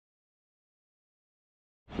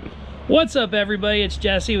What's up, everybody? It's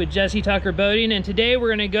Jesse with Jesse Tucker Boating, and today we're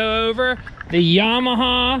going to go over the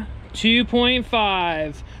Yamaha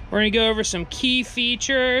 2.5. We're going to go over some key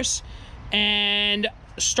features and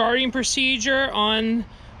starting procedure on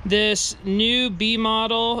this new B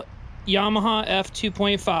model Yamaha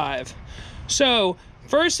F2.5. So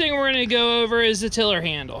first thing we're going to go over is the tiller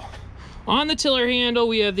handle. On the tiller handle,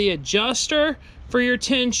 we have the adjuster for your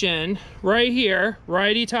tension right here,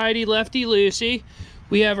 righty-tighty, lefty-loosey.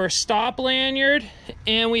 We have our stop lanyard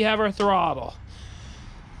and we have our throttle.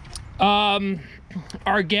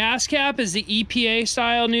 Our gas cap is the EPA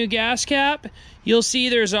style new gas cap. You'll see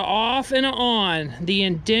there's an off and an on. The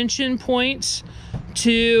indentation points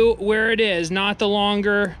to where it is, not the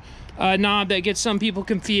longer knob that gets some people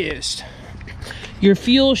confused. Your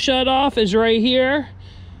fuel shutoff is right here.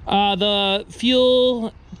 The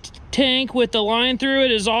fuel tank with the line through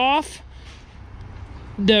it is off.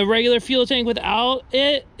 The regular fuel tank without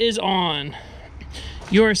it is on.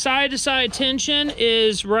 Your side-to-side tension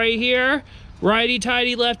is right here,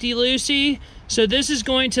 righty-tighty, lefty-loosey. So this is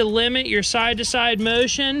going to limit your side-to-side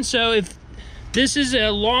motion. So if this is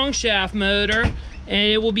a long shaft motor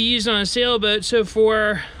and it will be used on a sailboat, so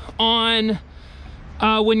for on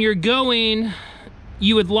when you're going,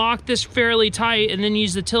 you would lock this fairly tight and then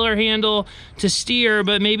use the tiller handle to steer.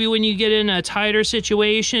 But maybe when you get in a tighter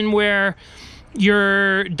situation where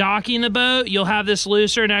you're docking the boat, you'll have this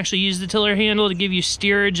looser and actually use the tiller handle to give you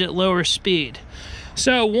steerage at lower speed.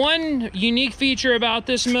 So one unique feature about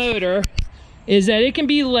this motor is that it can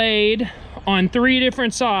be laid on 3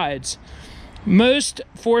 different sides. Most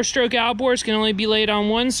 4-stroke outboards can only be laid on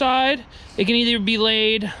one side. It can either be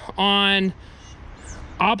laid on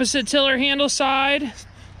opposite tiller handle side,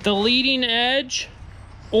 the leading edge,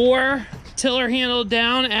 or tiller handle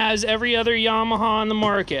down as every other Yamaha on the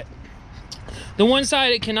market. The one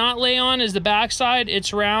side it cannot lay on is the back side.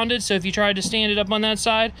 It's rounded, so if you tried to stand it up on that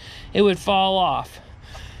side, it would fall off.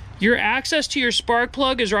 Your access to your spark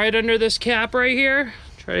plug is right under this cap right here.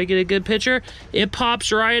 Try to get a good picture. It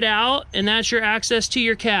pops right out, and that's your access to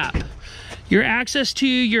your cap. Your access to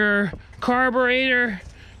your carburetor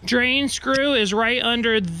drain screw is right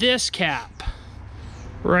under this cap.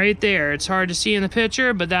 Right there. It's hard to see in the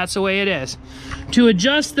picture, but that's the way it is. To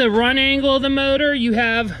adjust the run angle of the motor, you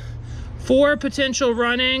have 4 potential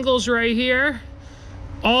run angles right here.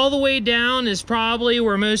 All the way down is probably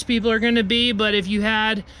where most people are going to be, but if you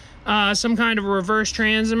had some kind of reverse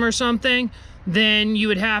transom or something, then you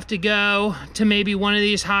would have to go to maybe one of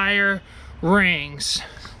these higher rings.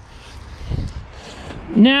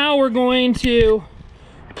 Now we're going to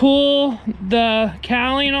pull the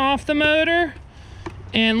cowling off the motor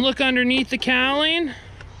and look underneath the cowling.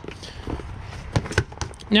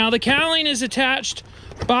 Now the cowling is attached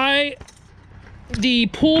by the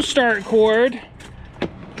pull start cord,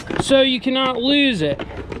 so you cannot lose it.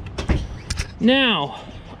 Now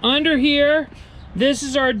under here, this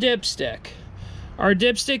is our dipstick. Our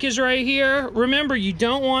dipstick is right here. Remember, you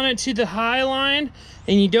don't want it to the high line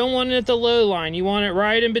and you don't want it at the low line. You want it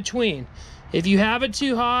right in between. If you have it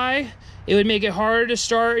too high, it would make it harder to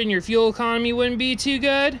start and your fuel economy wouldn't be too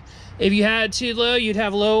good. If you had it too low, you'd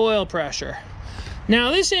have low oil pressure.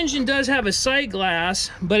 Now this engine does have a sight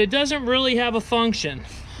glass, but it doesn't really have a function.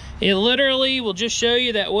 It literally will just show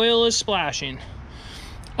you that oil is splashing.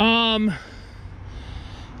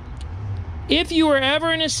 If you were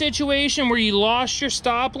ever in a situation where you lost your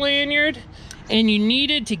stop lanyard and you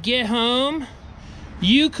needed to get home,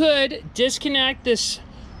 you could disconnect this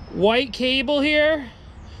white cable here,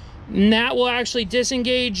 and that will actually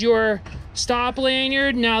disengage your stop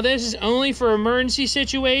lanyard. Now this is only for emergency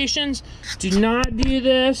situations. Do not do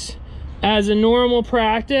this as a normal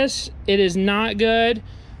practice. It is not good.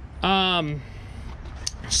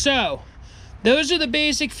 So those are the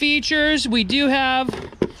basic features. We do have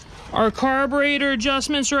our carburetor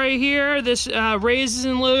adjustments right here. This raises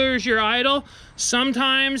and lowers your idle.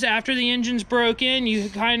 Sometimes after the engine's broken, you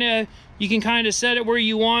can kind of set it where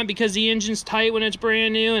you want because the engine's tight when it's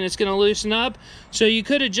brand new and it's going to loosen up. So you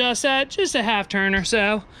could adjust that just a half turn or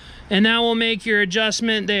so, and that will make your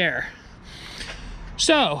adjustment there.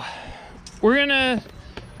 So we're going to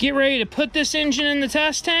get ready to put this engine in the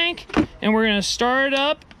test tank, and we're going to start it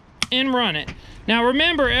up and run it. Now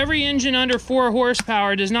remember, every engine under 4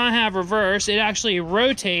 horsepower does not have reverse. It actually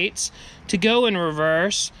rotates to go in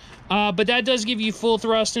reverse, but that does give you full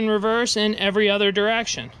thrust in reverse in every other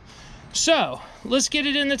direction. So let's get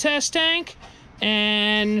it in the test tank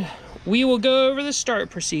and we will go over the start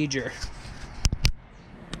procedure.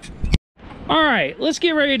 All right, let's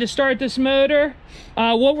get ready to start this motor.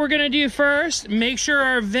 What we're gonna do first, make sure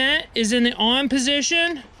our vent is in the on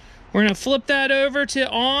position. We're gonna flip that over to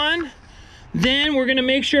on. Then we're gonna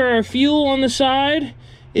make sure our fuel on the side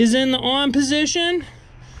is in the on position.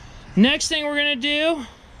 Next thing we're gonna do,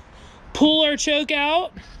 pull our choke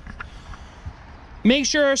out, make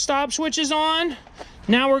sure our stop switch is on.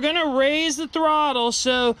 Now we're gonna raise the throttle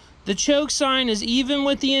so the choke sign is even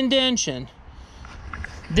with the indentation.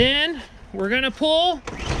 Then we're gonna pull.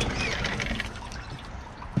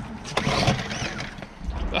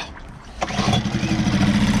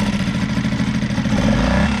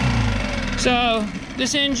 So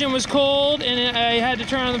this engine was cold and I had to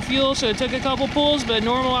turn on the fuel, so it took a couple pulls, but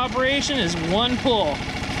normal operation is one pull.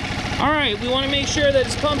 All right, we want to make sure that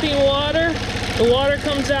it's pumping water. The water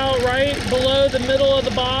comes out right below the middle of the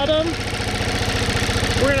bottom.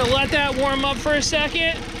 We're gonna let that warm up for a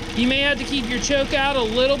second. You may have to keep your choke out a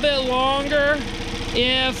little bit longer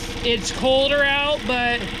if it's colder out,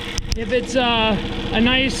 but if it's a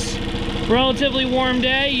nice, relatively warm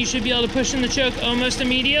day, you should be able to push in the choke almost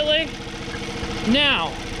immediately.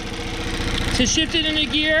 Now, to shift it into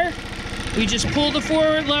gear, we just pull the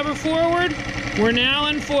forward lever forward. We're now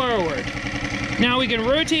in forward. Now we can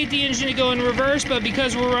rotate the engine to go in reverse, but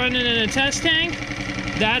because we're running in a test tank,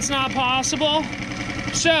 that's not possible.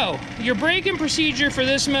 So, your braking procedure for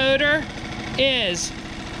this motor is,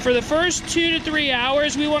 for the first 2 to 3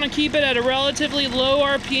 hours, we want to keep it at a relatively low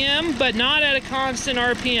RPM, but not at a constant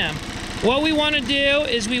RPM. What we want to do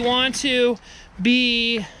is we want to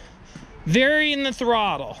be varying the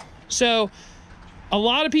throttle. So a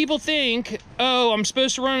lot of people think, oh, I'm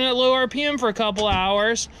supposed to run at low RPM for a couple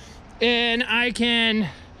hours and I can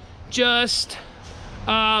just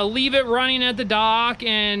leave it running at the dock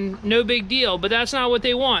and no big deal, but that's not what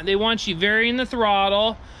they want. They want you varying the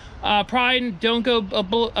throttle. Probably don't go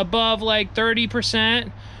above like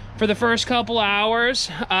 30% for the first couple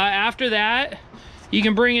hours. After that, you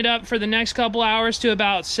can bring it up for the next couple hours to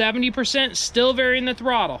about 70%, still varying the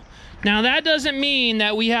throttle. Now that doesn't mean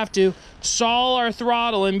that we have to saw our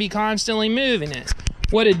throttle and be constantly moving it.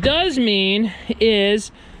 What it does mean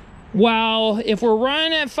is, while if we're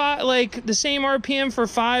running at like the same RPM for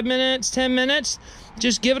 5 minutes, 10 minutes,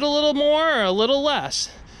 just give it a little more or a little less.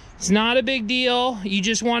 It's not a big deal. You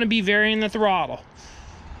just want to be varying the throttle.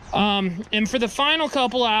 And for the final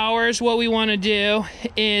couple hours, what we want to do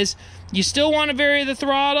is, you still want to vary the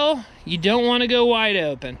throttle. You don't want to go wide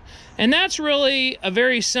open. And that's really a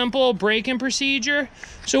very simple braking procedure.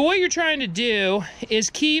 So what you're trying to do is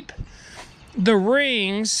keep the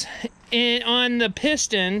rings on the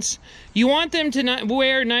pistons. You want them to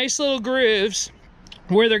wear nice little grooves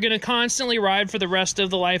where they're going to constantly ride for the rest of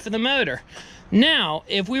the life of the motor. Now,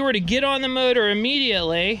 if we were to get on the motor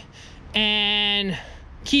immediately and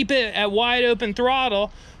keep it at wide open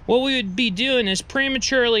throttle, what we would be doing is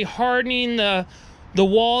prematurely hardening the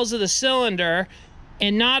walls of the cylinder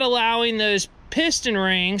and not allowing those piston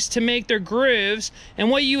rings to make their grooves. And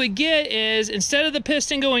what you would get is, instead of the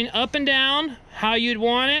piston going up and down how you'd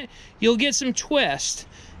want it, you'll get some twist.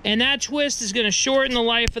 And that twist is going to shorten the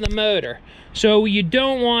life of the motor. So you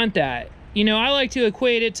don't want that. You know, I like to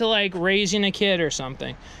equate it to like raising a kid or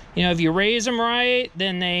something. You know, if you raise them right,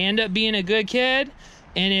 then they end up being a good kid.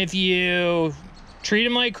 And if you treat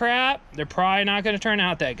them like crap, they're probably not going to turn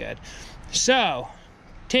out that good. So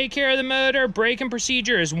take care of the motor. Braking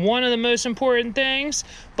procedure is one of the most important things,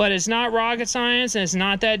 but it's not rocket science and it's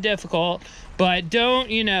not that difficult. But don't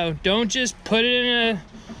just put it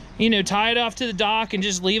in a, tie it off to the dock and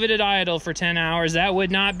just leave it at idle for 10 hours. That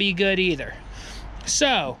would not be good either.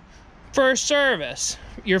 So, first service.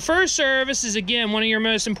 Your first service is, again, one of your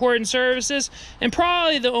most important services, and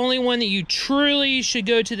probably the only one that you truly should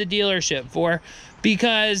go to the dealership for,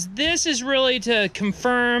 because this is really to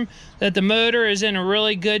confirm that the motor is in a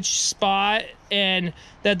really good spot and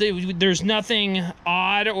that there's nothing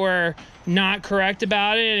odd or not correct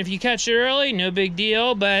about it. And if you catch it early, no big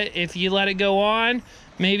deal, but if you let it go on,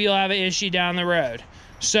 maybe you'll have an issue down the road.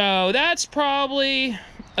 So that's probably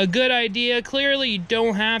a good idea. Clearly, you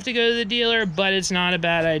don't have to go to the dealer, but it's not a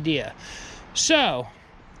bad idea. So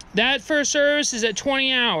that first service is at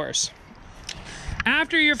 20 hours.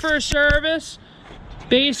 After your first service,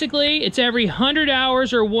 basically, it's every 100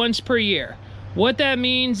 hours or once per year. What that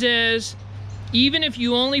means is, even if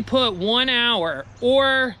you only put 1 hour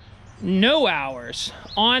or no hours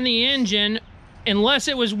on the engine, unless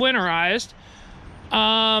it was winterized,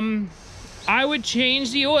 I would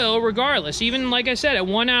change the oil regardless. Even, like I said, at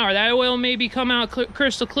 1 hour, that oil may come out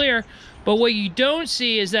crystal clear, but what you don't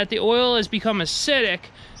see is that the oil has become acidic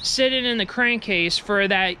sitting in the crankcase for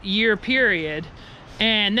that year period.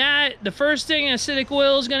 And the first thing acidic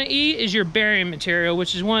oil is going to eat is your bearing material,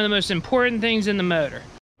 which is one of the most important things in the motor.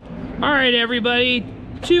 All right, everybody,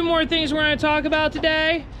 2 more things we're going to talk about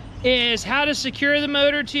today is how to secure the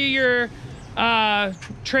motor to your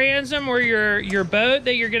transom or your boat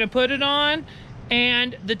that you're going to put it on,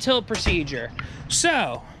 and the tilt procedure.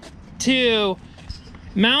 So to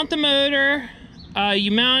mount the motor,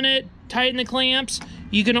 you mount it, tighten the clamps.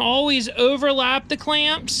 You can always overlap the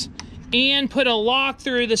clamps and put a lock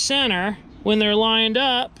through the center when they're lined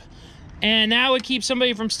up, and that would keep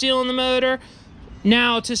somebody from stealing the motor.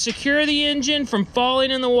 Now, to secure the engine from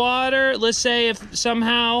falling in the water, let's say if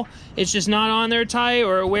somehow it's just not on there tight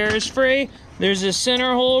or it wears free, there's a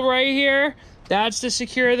center hole right here. That's to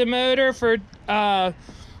secure the motor for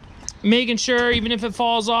making sure, even if it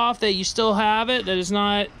falls off, that you still have it, that it's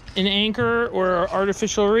not an anchor or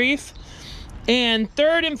artificial reef. And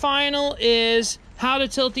third and final is how to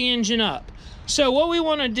tilt the engine up. So what we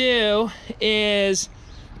want to do is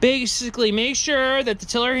basically make sure that the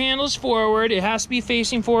tiller handle is forward. It has to be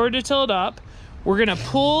facing forward to tilt up. We're gonna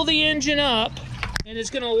pull the engine up and it's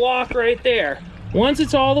gonna lock right there. Once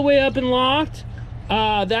it's all the way up and locked,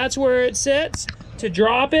 that's where it sits. To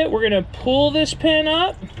drop it, we're gonna pull this pin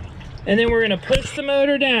up and then we're gonna push the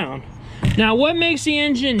motor down. Now, what makes the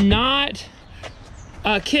engine not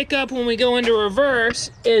kick up when we go into reverse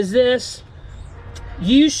is this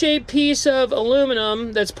U-shaped piece of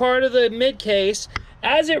aluminum that's part of the mid case.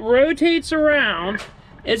 As it rotates around,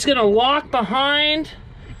 it's gonna lock behind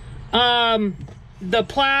the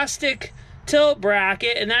plastic tilt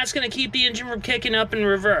bracket, and that's gonna keep the engine from kicking up in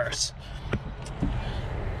reverse.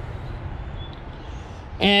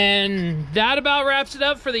 And that about wraps it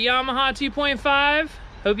up for the Yamaha 2.5.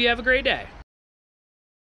 Hope you have a great day.